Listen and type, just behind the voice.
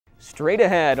Straight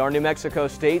ahead, our New Mexico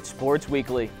State Sports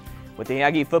Weekly. With the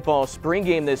Aggie football spring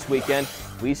game this weekend,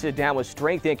 we sit down with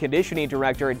strength and conditioning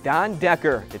director Don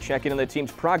Decker to check in on the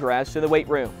team's progress in the weight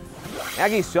room.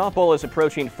 Aggie softball is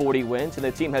approaching 40 wins, and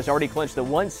the team has already clinched the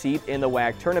 1 seat in the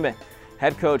WAC tournament.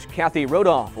 Head coach Kathy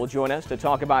Rodolph will join us to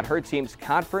talk about her team's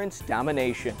conference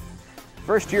domination.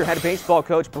 First-year head baseball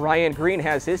coach Brian Green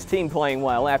has his team playing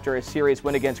well after a series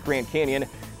win against Grand Canyon.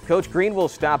 Coach Green will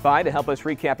stop by to help us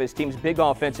recap his team's big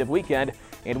offensive weekend,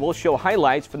 and we'll show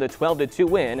highlights from the 12-2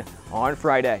 win on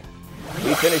Friday.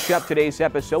 We finish up today's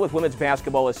episode with women's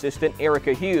basketball assistant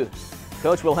Erica Hughes.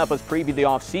 Coach will help us preview the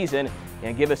offseason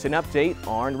and give us an update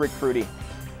on recruiting.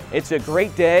 It's a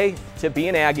great day to be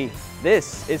an Aggie.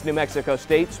 This is New Mexico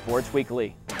State Sports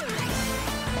Weekly.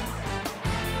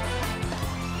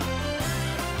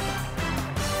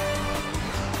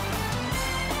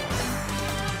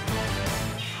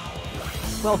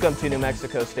 Welcome to New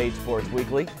Mexico State Sports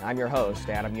Weekly. I'm your host,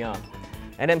 Adam Young.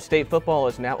 NM State football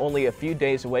is now only a few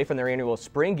days away from their annual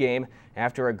spring game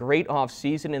after a great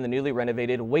off-season in the newly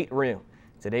renovated weight room.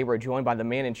 Today we're joined by the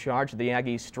man in charge of the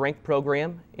Aggies strength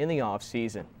program in the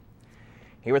off-season.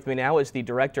 Here with me now is the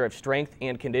Director of Strength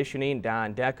and Conditioning,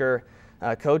 Don Decker.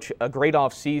 Coach, a great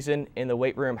off-season in the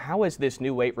weight room. How has this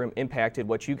new weight room impacted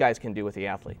what you guys can do with the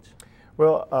athletes?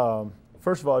 Well,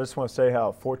 first of all, I just want to say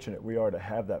how fortunate we are to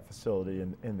have that facility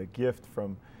and the gift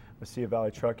from Mesilla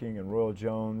Valley Trucking and Royal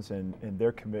Jones and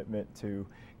their commitment to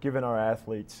giving our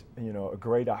athletes, a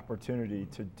great opportunity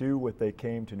to do what they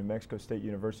came to New Mexico State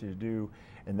University to do,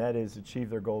 and that is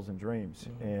achieve their goals and dreams.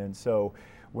 Mm-hmm. And so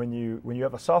when you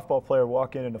have a softball player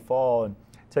walk in the fall and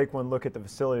take one look at the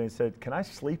facility and said, "Can I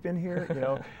sleep in here?"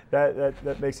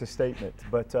 that makes a statement.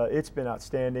 But it's been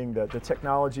outstanding. The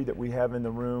technology that we have in the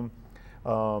room.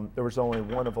 There was only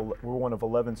we're one of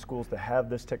 11 schools to have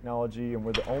this technology, and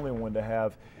we're the only one to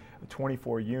have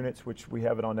 24 units, which we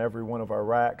have it on every one of our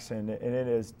racks, and it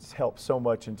has helped so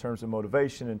much in terms of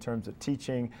motivation, in terms of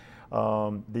teaching,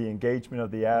 the engagement of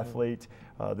the athlete,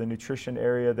 the nutrition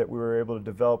area that we were able to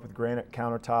develop with granite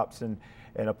countertops and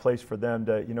a place for them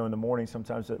to, in the morning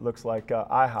sometimes it looks like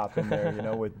IHOP in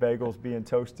there, with bagels being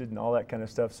toasted and all that kind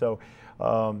of stuff. So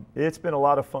it's been a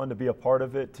lot of fun to be a part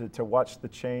of it, to watch the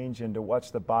change and to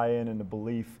watch the buy-in and the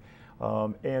belief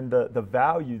and the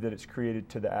value that it's created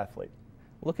to the athlete.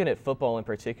 Looking at football in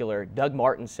particular, Doug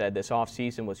Martin said this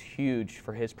offseason was huge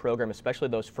for his program, especially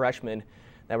those freshmen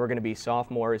that were going to be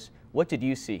sophomores. What did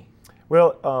you see?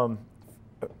 Well,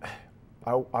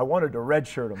 I wanted to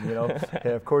redshirt them,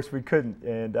 and of course we couldn't.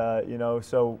 And,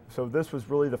 so this was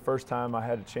really the first time I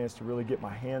had a chance to really get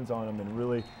my hands on them and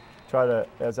really try to,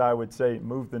 as I would say,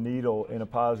 move the needle in a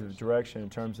positive direction in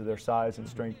terms of their size and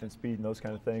strength and speed and those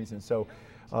kind of things. And so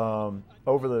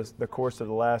over the course of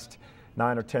the last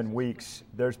 9 or 10 weeks,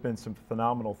 there's been some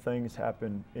phenomenal things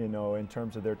happen, in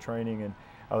terms of their training. And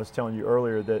I was telling you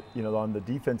earlier that, on the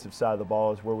defensive side of the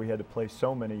ball is where we had to play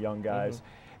so many young guys. Mm-hmm.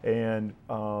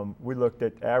 And we looked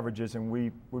at averages, and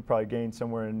we probably gained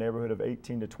somewhere in the neighborhood of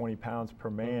 18 to 20 pounds per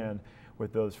man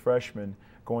with those freshmen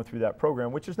going through that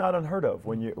program, which is not unheard of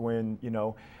when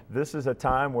this is a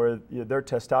time where their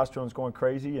testosterone is going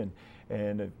crazy,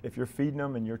 and if you're feeding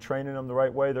them and you're training them the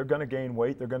right way, they're going to gain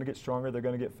weight, they're going to get stronger, they're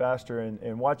going to get faster,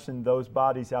 and watching those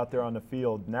bodies out there on the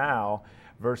field now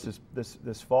versus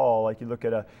this fall, like you look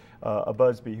at a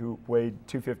Busby who weighed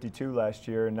 252 last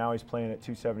year and now he's playing at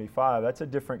 275. That's a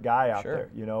different guy out there.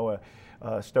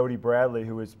 Stody Bradley,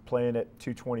 who was playing at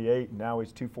 228 and now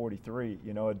he's 243.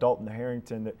 A Dalton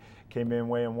Harrington that came in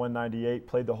weighing 198,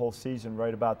 played the whole season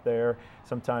right about there,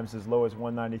 sometimes as low as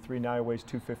 193. Now he weighs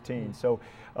 215. So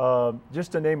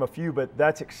just to name a few, but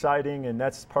that's exciting and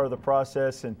that's part of the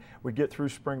process. And we get through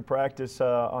spring practice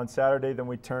on Saturday, then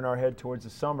we turn our head towards the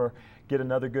summer, get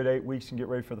another good 8 weeks and get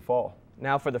ready for the fall.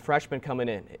 Now for the freshmen coming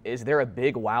in, is there a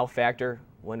big wow factor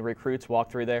when recruits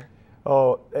walk through there?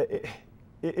 Oh,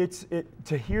 it's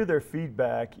to hear their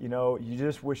feedback, you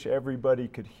just wish everybody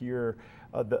could hear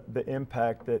the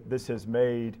impact that this has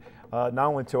made, not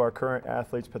only to our current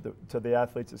athletes, but to the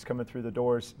athletes that's coming through the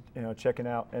doors, checking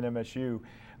out NMSU.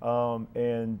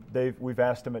 And we've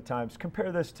asked them at times,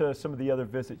 compare this to some of the other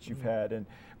visits you've had. And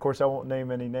of course, I won't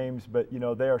name any names, but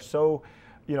they are so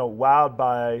wowed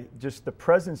by just the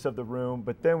presence of the room.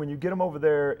 But then when you get them over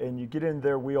there and you get in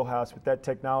their wheelhouse with that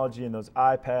technology and those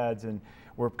iPads, and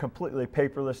we're completely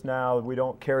paperless now, we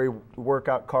don't carry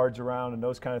workout cards around and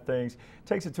those kind of things, it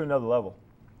takes it to another level.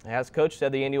 As Coach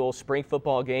said, the annual spring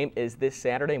football game is this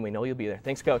Saturday, and we know you'll be there.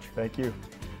 Thanks, Coach. Thank you.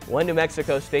 When New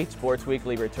Mexico State Sports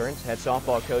Weekly returns, head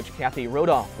softball coach Kathy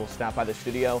Rodolph will stop by the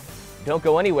studio. Don't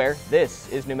go anywhere. This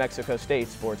is New Mexico State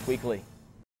Sports Weekly.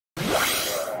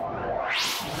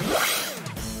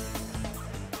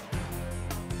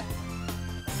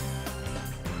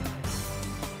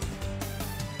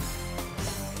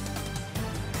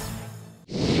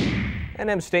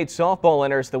 NM State softball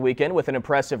enters the weekend with an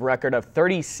impressive record of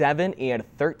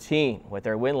 37-13. With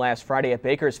their win last Friday at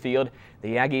Bakersfield,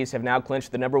 the Aggies have now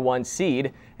clinched the #1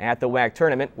 seed at the WAC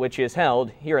tournament, which is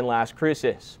held here in Las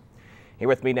Cruces. Here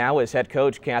with me now is head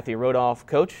coach Kathy Rodolph.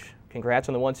 Coach, congrats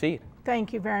on the 1 seed.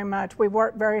 Thank you very much. We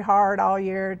worked very hard all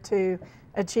year to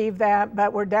achieve that,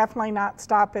 but we're definitely not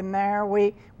stopping there.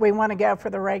 We want to go for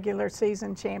the regular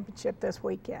season championship this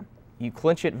weekend. You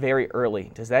clinch it very early.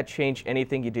 Does that change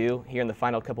anything you do here in the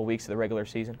final couple weeks of the regular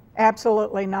season?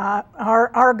 Absolutely not.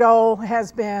 Our goal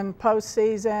has been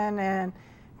postseason and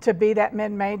to be that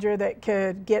mid-major that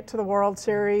could get to the World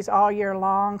Series all year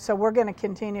long. So we're going to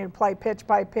continue to play pitch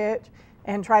by pitch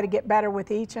and try to get better with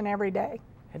each and every day.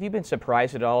 Have you been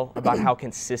surprised at all about how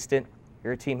consistent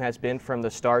your team has been from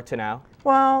the start to now?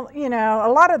 Well, you know,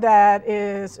 a lot of that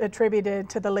is attributed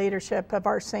to the leadership of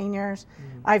our seniors.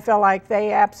 I feel like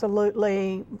they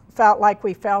absolutely felt like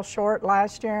we fell short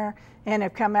last year and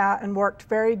have come out and worked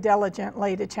very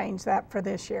diligently to change that for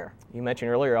this year. You mentioned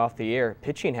earlier off the air,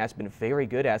 pitching has been very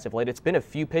good as of late. It's been a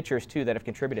few pitchers, too, that have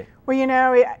contributed. Well, you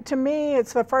know, to me,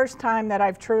 it's the first time that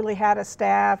I've truly had a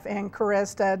staff in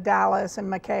Carista, Dallas, and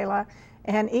Michaela,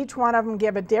 and each one of them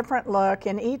give a different look,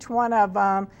 and each one of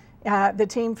them the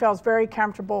team feels very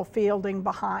comfortable fielding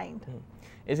behind.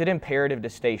 Is it imperative to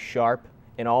stay sharp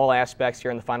in all aspects here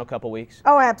in the final couple weeks?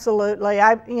 Oh, absolutely.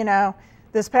 You know,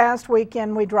 this past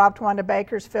weekend we dropped one to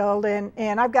Bakersfield,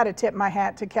 and I've got to tip my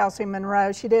hat to Kelsey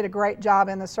Monroe. She did a great job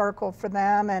in the circle for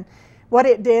them, and what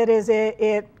it did is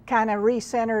it kind of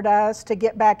recentered us to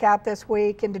get back out this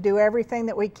week and to do everything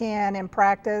that we can in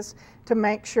practice to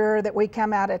make sure that we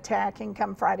come out attacking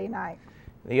come Friday night.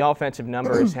 The offensive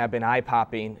numbers have been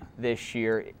eye-popping this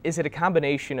year. Is it a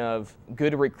combination of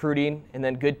good recruiting and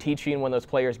then good teaching when those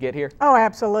players get here? Oh,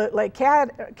 absolutely.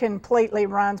 Kat completely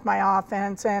runs my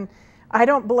offense, and I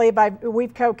don't believe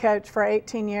we've co-coached for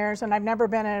 18 years, and I've never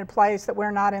been in a place that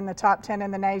we're not in the top 10 in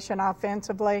the nation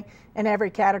offensively in every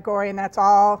category, and that's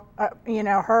all, you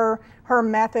know, her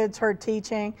methods, her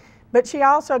teaching. But she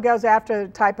also goes after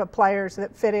the type of players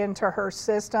that fit into her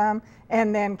system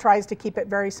and then tries to keep it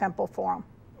very simple for them.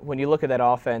 When you look at that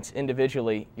offense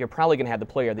individually, you're probably going to have the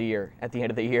player of the year at the end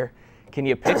of the year. Can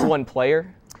you pick one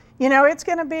player? You know, it's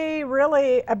going to be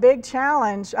really a big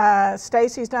challenge.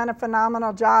 Stacy's done a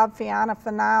phenomenal job. Fiona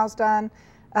Fanal's done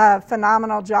a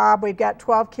phenomenal job. We've got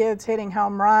 12 kids hitting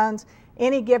home runs.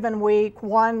 Any given week,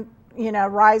 one, you know,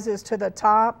 rises to the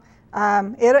top.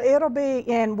 It'll be,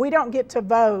 and we don't get to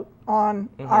vote on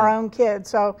our own kids,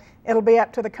 so it'll be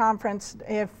up to the conference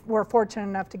if we're fortunate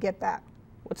enough to get that.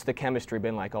 What's the chemistry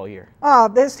been like all year? Oh,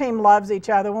 this team loves each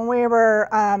other. When we were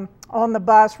on the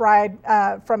bus ride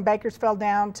from Bakersfield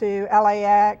down to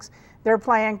LAX, they're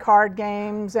playing card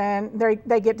games, and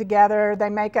they get together, they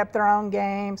make up their own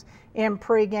games in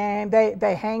pregame,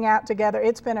 they hang out together.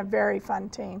 It's been a very fun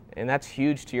team. And that's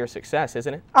huge to your success,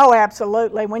 isn't it? Oh,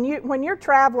 absolutely. When you're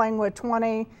traveling with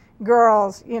 20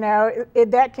 girls, you know,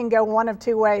 that can go one of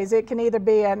two ways. It can either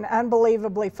be an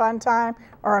unbelievably fun time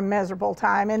or a miserable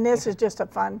time, and this is just a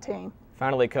fun team.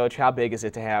 Finally, Coach, how big is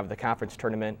it to have the conference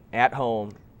tournament at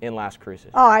home in Las Cruces?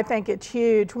 Oh, I think it's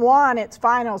huge. One, it's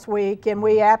finals week, and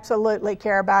we absolutely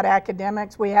care about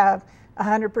academics. We have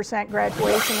 100%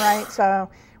 graduation rate, so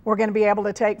we're going to be able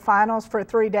to take finals for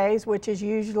 3 days, which is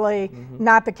usually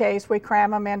not the case. We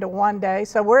cram them into 1 day.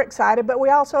 So we're excited, but we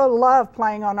also love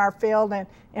playing on our field and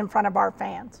in front of our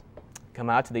fans.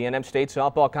 Come out to the NM State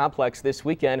softball complex this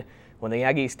weekend when the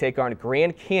Aggies take on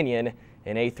Grand Canyon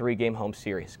in a 3-game home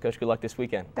series. Coach, good luck this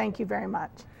weekend. Thank you very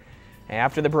much.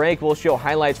 After the break, we'll show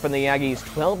highlights from the Aggies'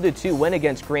 12-2 win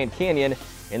against Grand Canyon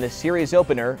in the series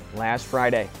opener last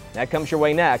Friday. That comes your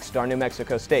way next on New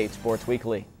Mexico State Sports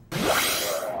Weekly.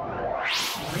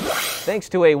 Thanks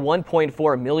to a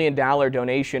 $1.4 million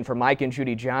donation from Mike and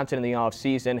Judy Johnson in the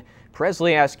offseason,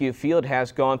 Presley Askew Field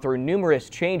has gone through numerous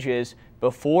changes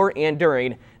before and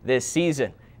during this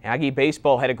season. Aggie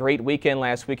baseball had a great weekend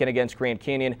last weekend against Grand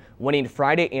Canyon, winning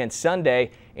Friday and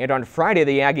Sunday. And on Friday,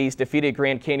 the Aggies defeated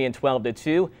Grand Canyon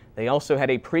 12-2. They also had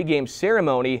a pregame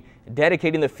ceremony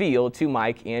dedicating the field to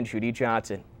Mike and Judy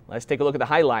Johnson. Let's take a look at the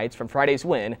highlights from Friday's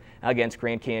win against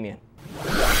Grand Canyon.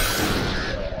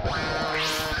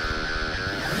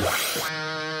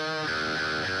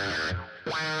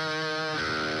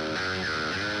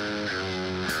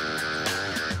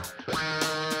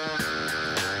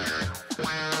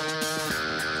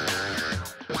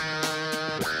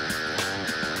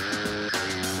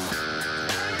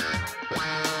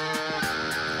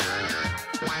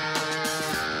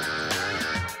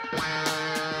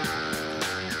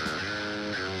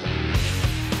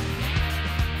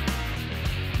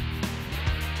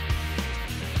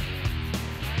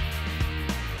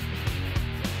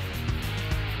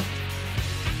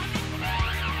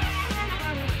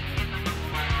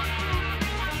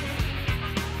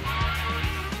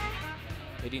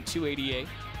 288.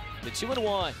 The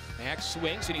 2-1. Mack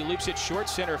swings and he loops it short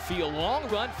center field. Long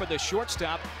run for the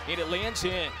shortstop, and it lands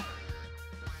in.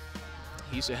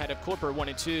 He's ahead of Corper,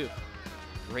 1-2.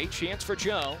 Great chance for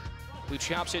Joe, who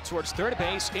chops it towards third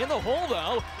base. In the hole,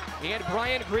 though, and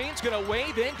Brian Green's going to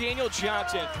wave in Daniel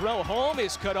Johnson. Throw home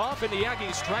is cut off, and the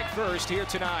Aggies strike first here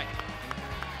tonight.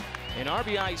 An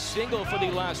RBI single for the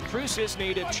Las Cruces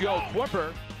native Joe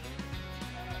Corper.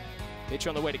 Pitch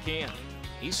on the way to Cam.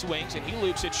 He swings and he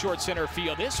loops it short center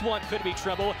field. This one could be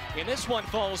trouble, and this one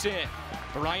falls in.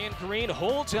 Brian Green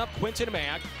holds up Quinton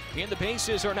Mack, and the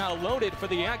bases are now loaded for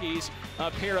the Aggies.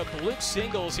 A pair of blue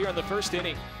singles here in the first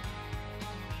inning.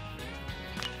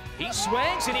 He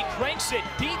swings and he cranks it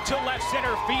deep to left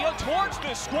center field towards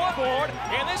the scoreboard,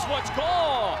 and this one's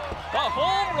gone. A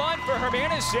home run for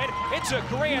Hermanison. It's a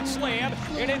grand slam,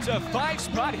 and it's a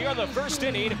 5-spot here in the first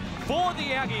inning for the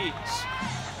Aggies.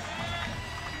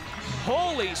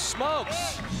 Holy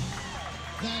smokes!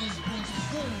 That is Brent's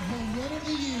third home run of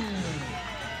the year.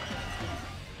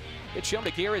 It's shown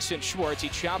to Garrison Schwartz. He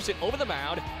chops it over the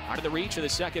mound, out of the reach of the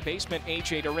second baseman,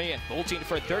 A.J. Durant. Bolting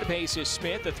for third base is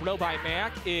Smith. The throw by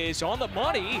Mack is on the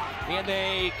money, and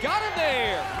they got him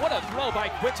there. What a throw by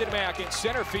Quinton Mack in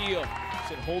center field.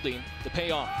 It's holding the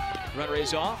payoff. Runner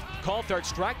is off. Call third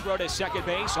strike. Throw to second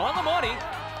base on the money,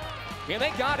 and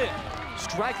they got it.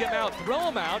 Strike him out, throw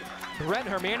him out. Brent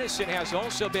Hermanison has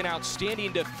also been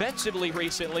outstanding defensively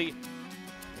recently.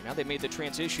 And now they made the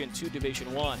transition to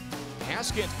Division I.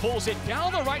 Haskins pulls it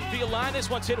down the right field line. This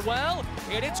one's hit well,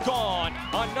 and it's gone.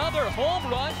 Another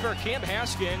home run for Cam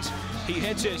Haskins. He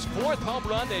hits his 4th home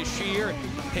run this year,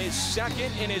 his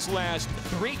 2nd in his last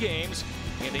 3 games,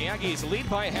 and the Aggies lead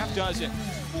by a half dozen.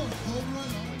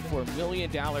 $4 million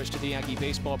to the Aggie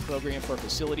baseball program for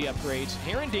facility upgrades.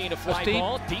 Herendeen, a fly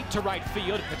ball deep to right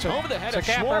field. It's over the head of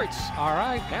Schwartz. All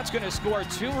right. That's going to score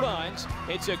 2 runs.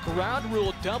 It's a ground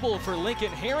rule double for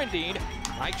Lincoln Herendeen.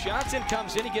 Mike Johnson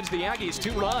comes in. He gives the Aggies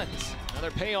 2 runs.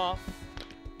 Another payoff.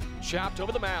 Chopped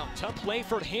over the mound. Tough play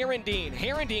for Herendeen.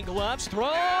 Herendeen gloves,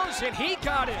 throws, and he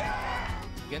got it.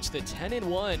 Against the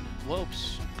 10-1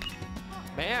 Lopes.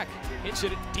 Mack hits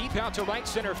it deep out to right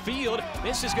center field.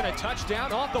 This is going to touch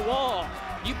down off the wall.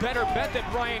 You better bet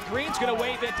that Brian Green's going to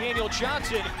wave at Daniel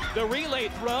Johnson. The relay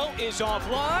throw is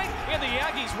offline, and the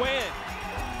Aggies win.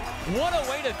 What a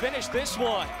way to finish this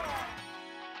one.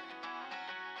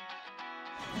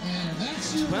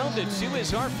 12-2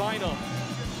 is our final.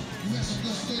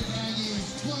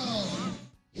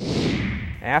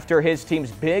 After his team's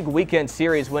big weekend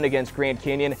series win against Grand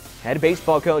Canyon, head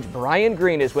baseball coach Brian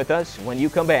Green is with us when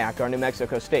you come back on New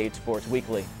Mexico State Sports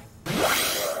Weekly.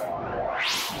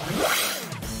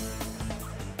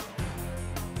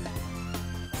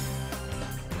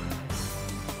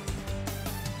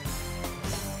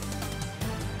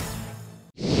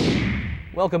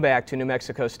 Welcome back to New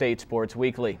Mexico State Sports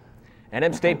Weekly.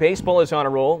 NM State baseball is on a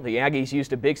roll. The Aggies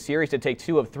used a big series to take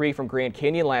 2 of 3 from Grand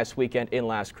Canyon last weekend in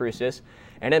Las Cruces.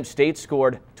 NM State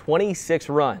scored 26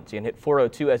 runs and hit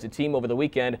 .402 as a team over the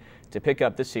weekend to pick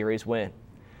up the series win.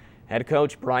 Head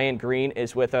coach Brian Green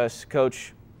is with us.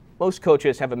 Coach, most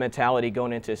coaches have a mentality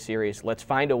going into a series. Let's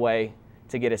find a way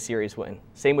to get a series win.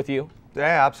 Same with you?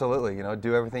 Yeah, absolutely.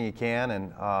 Do everything you can,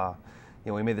 and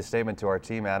we made the statement to our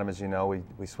team, Adam, as you know,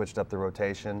 we switched up the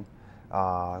rotation.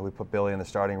 We put Billy in the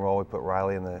starting role. We put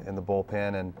Riley in the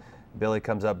bullpen, and Billy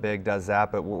comes up big, does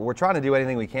that. But we're trying to do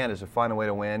anything we can to find a way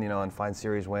to win, and find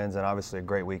series wins, and obviously a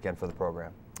great weekend for the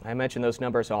program. I mentioned those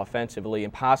numbers offensively.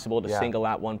 Impossible to single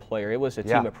out one player. It was a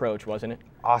team approach, wasn't it?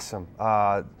 Awesome.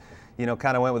 Kind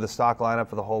of went with the stock lineup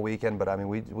for the whole weekend, but I mean,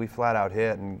 we flat out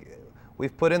hit, and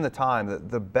we've put in the time.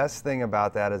 The best thing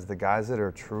about that is the guys that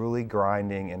are truly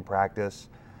grinding in practice,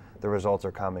 the results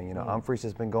are coming. Humphreys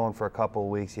has been going for a couple of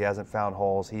weeks. He hasn't found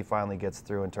holes. He finally gets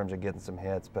through in terms of getting some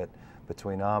hits. But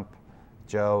between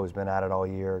Joe, who's been at it all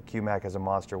year, QMAC has a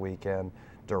monster weekend.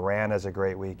 Durant has a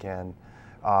great weekend.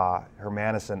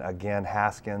 Hermanison again,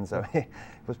 Haskins. I mean, it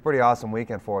was a pretty awesome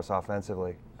weekend for us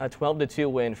offensively. A 12-2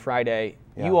 win Friday.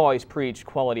 Yeah. You always preach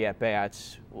quality at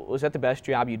bats. Was that the best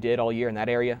job you did all year in that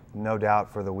area? No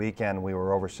doubt. For the weekend, we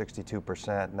were over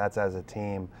 62%, and that's as a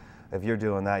team. If you're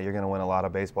doing that, you're going to win a lot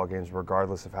of baseball games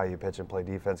regardless of how you pitch and play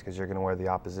defense, because you're going to wear the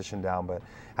opposition down. But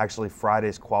actually,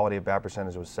 Friday's quality at bat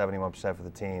percentage was 71% for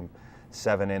the team.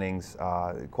 7 innings,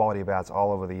 quality at bats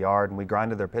all over the yard, and we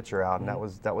grinded their pitcher out, and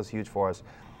that was huge for us.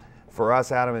 For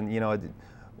us, Adam, and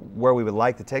where we would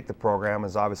like to take the program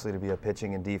is obviously to be a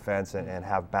pitching and defense and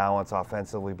have balance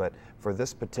offensively. But for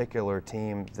this particular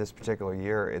team, this particular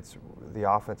year, the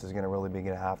offense is going to really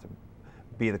have to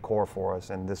be the core for us,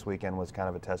 and this weekend was kind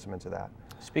of a testament to that.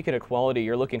 Speaking of quality,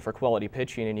 you're looking for quality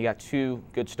pitching, and you got 2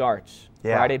 good starts.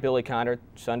 Yeah. Friday, Billy Connor.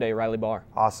 Sunday, Riley Barr.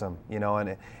 Awesome.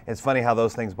 And it's funny how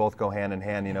those things both go hand in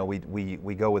hand.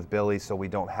 We go with Billy so we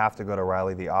don't have to go to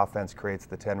Riley. The offense creates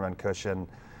the 10-run cushion.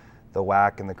 The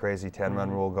whack and the crazy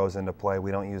 10-run rule goes into play. We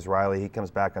don't use Riley. He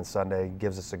comes back on Sunday,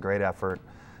 gives us a great effort,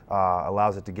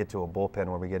 allows it to get to a bullpen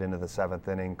when we get into the 7th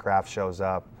inning. Kraft shows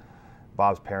up.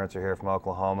 Bob's parents are here from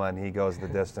Oklahoma, and he goes the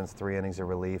distance, 3 innings of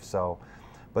relief.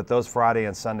 But those Friday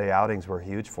and Sunday outings were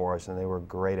huge for us, and they were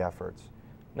great efforts.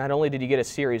 Not only did you get a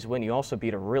series win, you also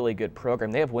beat a really good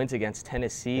program. They have wins against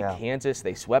Tennessee, Kansas.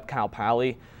 They swept Cal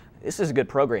Poly. This is a good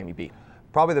program you beat.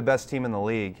 Probably the best team in the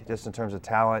league, just in terms of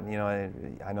talent.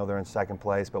 I know they're in 2nd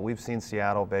place, but we've seen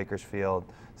Seattle, Bakersfield,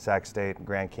 Sac State,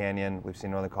 Grand Canyon. We've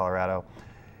seen Northern Colorado.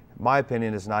 My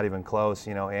opinion is not even close.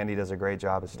 Andy does a great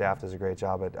job, his staff does a great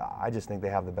job, but I just think they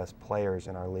have the best players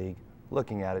in our league,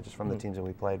 looking at it just from the teams that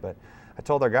we played. But I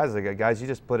told our guys, guys, you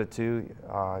just put it to,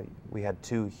 we had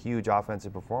 2 huge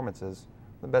offensive performances,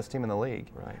 the best team in the league.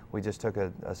 Right. We just took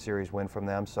a series win from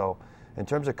them. So in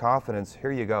terms of confidence,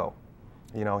 here you go.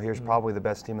 Here's probably the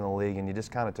best team in the league, and you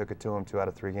just kind of took it to them 2 out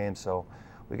of 3 games. So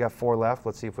we got 4 left.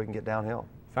 Let's see if we can get downhill.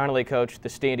 Finally, Coach, the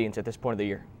standings at this point of the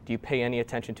year. Do you pay any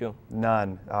attention to them?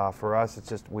 None. For us, it's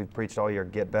just we've preached all year,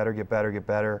 get better, get better, get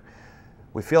better.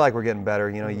 We feel like we're getting better.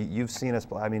 You've seen us.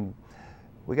 I mean,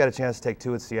 we got a chance to take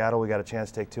 2 at Seattle. We got a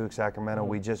chance to take 2 at Sacramento.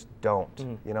 We just don't.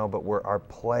 But our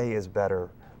play is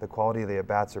better. The quality of the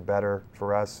at-bats are better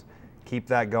for us. Keep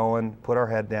that going. Put our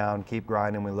head down. Keep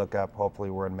grinding. We look up. Hopefully,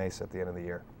 we're in Mesa at the end of the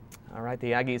year. All right,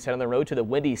 the Aggies head on the road to the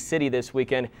Windy City this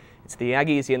weekend. It's the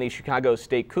Aggies and the Chicago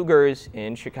State Cougars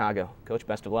in Chicago. Coach,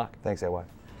 best of luck. Thanks, AY.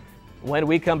 When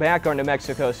we come back on New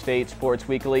Mexico State Sports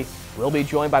Weekly, we'll be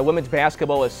joined by women's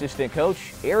basketball assistant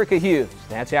coach Erica Hughes.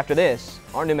 That's after this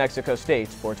on New Mexico State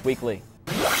Sports Weekly.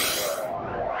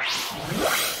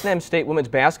 NM State women's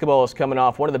basketball is coming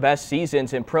off one of the best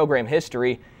seasons in program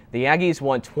history. The Aggies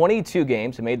won 22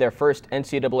 games and made their first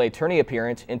NCAA tourney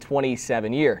appearance in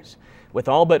 27 years. With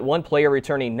all but 1 player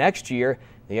returning next year,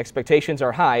 the expectations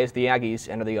are high as the Aggies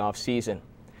enter the offseason.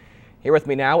 Here with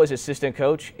me now is assistant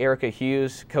coach Erica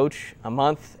Hughes. Coach, a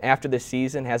month after the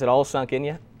season, has it all sunk in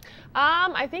yet?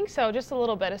 I think so, just a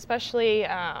little bit, especially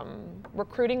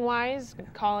recruiting-wise,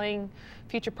 calling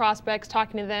future prospects,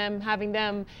 talking to them, having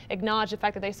them acknowledge the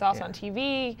fact that they saw us on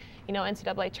TV,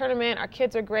 NCAA tournament. Our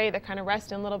kids are great. They're kind of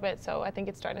resting a little bit, so I think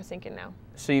it's starting to sink in now.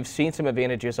 So you've seen some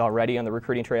advantages already on the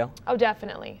recruiting trail? Oh,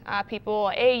 definitely.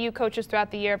 AAU coaches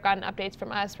throughout the year have gotten updates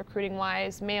from us,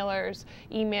 recruiting-wise, mailers,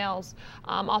 emails,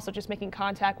 also just making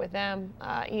contact with them.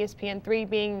 ESPN3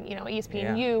 being,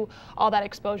 ESPNU, all that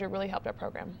exposure really helped our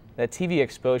program. That TV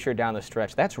exposure down the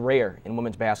stretch, that's rare in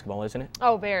women's basketball, isn't it?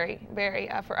 Oh, very, very.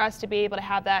 For us to be able to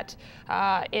have that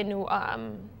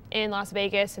in Las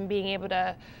Vegas and being able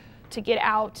to get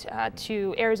out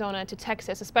to Arizona, to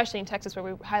Texas, especially in Texas where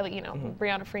we highly,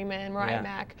 Brianna Freeman, Mariah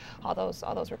Mack, all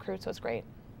those recruits, so it's great.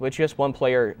 With just 1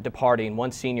 player departing,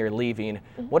 1 senior leaving,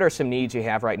 what are some needs you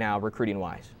have right now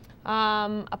recruiting-wise?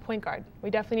 A point guard. We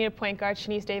definitely need a point guard.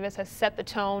 Shanice Davis has set the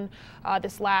tone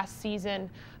this last season.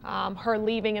 Her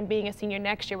leaving and being a senior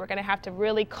next year, we're going to have to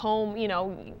really comb,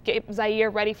 get Zaire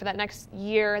ready for that next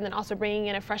year, and then also bringing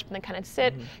in a freshman that kind of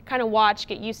sit, kind of watch,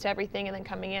 get used to everything, and then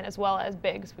coming in as well as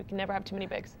bigs. We can never have too many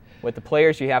bigs. With the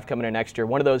players you have coming in next year,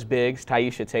 one of those bigs,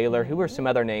 Taisha Taylor, who are some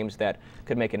other names that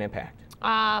could make an impact?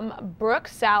 Brooke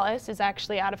Salas is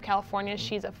actually out of California.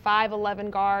 She's a 5'11"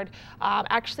 guard.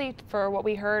 Actually, for what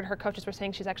we heard, her coaches were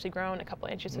saying she's actually grown a couple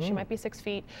inches, so she might be 6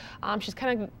 feet. She's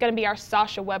kind of going to be our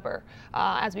Sasha Weber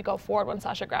as we go forward when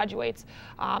Sasha graduates.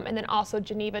 And then also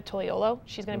Geneva Toiolo.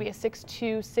 She's going to be a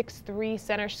 6'2", 6'3"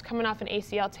 center. She's coming off an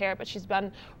ACL tear, but she's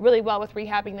done really well with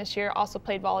rehabbing this year. Also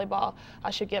played volleyball.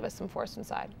 Should give us some force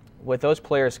inside. With those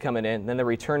players coming in, then the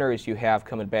returners you have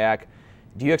coming back,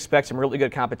 do you expect some really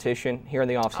good competition here in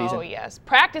the offseason? Oh, yes.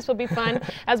 Practice will be fun,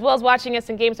 as well as watching us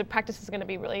in games, but practice is going to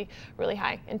be really, really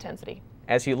high intensity.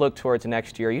 As you look towards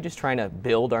next year, are you just trying to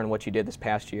build on what you did this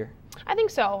past year? I think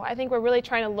so. I think we're really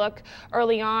trying to look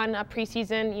early on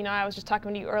preseason. I was just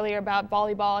talking to you earlier about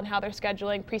volleyball and how they're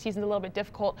scheduling. Preseason's a little bit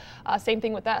difficult. Same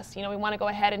thing with us. We want to go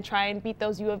ahead and try and beat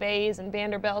those U of A's and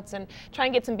Vanderbilts and try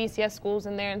and get some BCS schools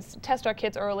in there and test our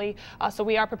kids early so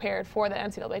we are prepared for the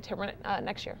NCAA tournament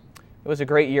next year. It was a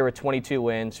great year with 22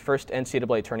 wins, first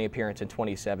NCAA tourney appearance in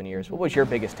 27 years. What was your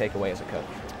biggest takeaway as a coach?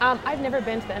 I've never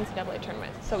been to the NCAA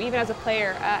tournament, so even as a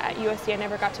player at USC, I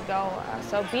never got to go.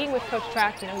 So being with Coach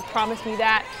Track, he promised me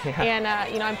that, and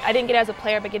I didn't get it as a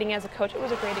player, but getting it as a coach, it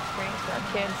was a great experience for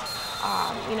our kids.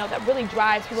 you know, that really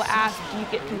drives people. Ask, do you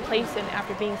get complacent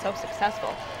after being so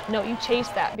successful? No, you chase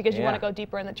that because you want to go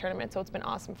deeper in the tournament. So it's been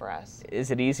awesome for us.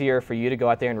 Is it easier for you to go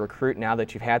out there and recruit now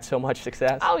that you've had so much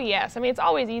success? Oh yes, I mean it's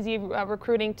always easy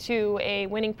recruiting to a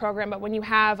winning program, but when you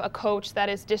have a coach that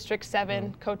is District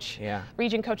 7 coach,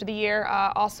 Region Coach of the Year,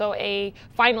 also a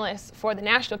finalist for the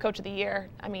National Coach of the Year,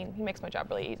 I mean he makes my job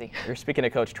really easy. You're speaking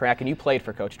of Coach Track, and you played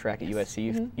for Coach Track at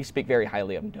USC. You speak very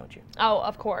highly of him, don't you? Oh,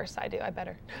 of course I do. I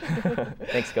better.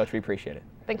 Thanks, Coach. We appreciate it.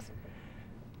 Thanks.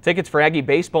 Tickets for Aggie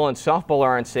baseball and softball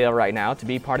are on sale right now. To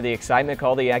be part of the excitement,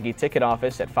 call the Aggie ticket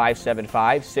office at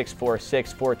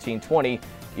 575-646-1420.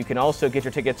 You can also get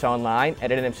your tickets online at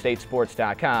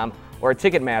NMStateSports.com or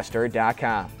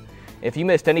Ticketmaster.com. If you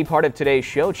missed any part of today's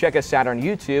show, check us out on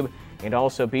YouTube, and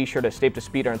also be sure to stay up to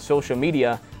speed on social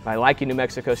media by liking New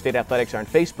Mexico State Athletics on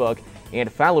Facebook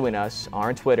and following us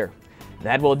on Twitter.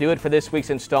 That will do it for this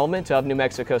week's installment of New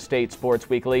Mexico State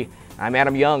Sports Weekly. I'm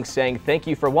Adam Young saying thank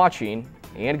you for watching,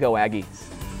 and go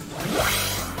Aggies.